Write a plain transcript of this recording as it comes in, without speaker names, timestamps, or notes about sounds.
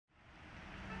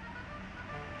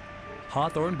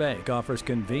Hawthorn Bank offers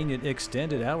convenient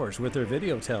extended hours with their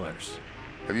video tellers.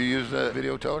 Have you used that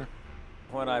video teller?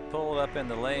 When I pulled up in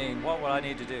the lane, what would I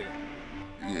need to do?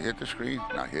 You hit the screen,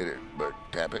 not hit it, but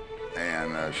tap it,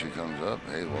 and she comes up.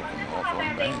 Hey, welcome to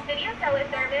Hawthorn Bank. Video teller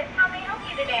service. How may I help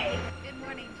you today? Good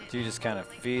morning, Jim. Do you just kind of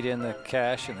feed in the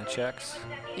cash and the checks?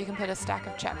 You can put a stack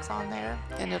of checks on there,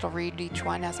 and it'll read each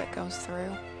one as it goes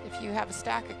through. If you have a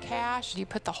stack of cash, you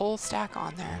put the whole stack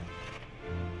on there.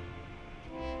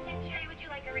 And Sherry, would you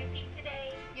like a receipt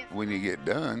today? Yes. When you get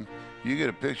done, you get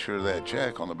a picture of that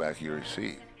check on the back of your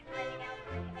receipt.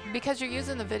 Because you're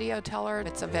using the video teller,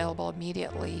 it's available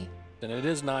immediately. And it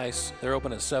is nice. They're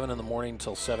open at 7 in the morning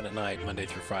till 7 at night, Monday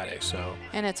through Friday. So,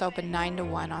 And it's open 9 to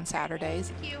 1 on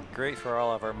Saturdays. Great for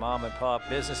all of our mom and pop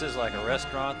businesses like a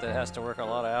restaurant that has to work a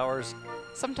lot of hours.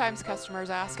 Sometimes customers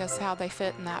ask us how they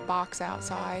fit in that box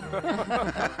outside.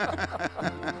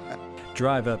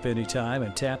 Drive up anytime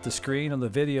and tap the screen on the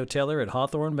video teller at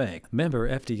Hawthorn Bank. Member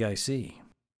FDIC.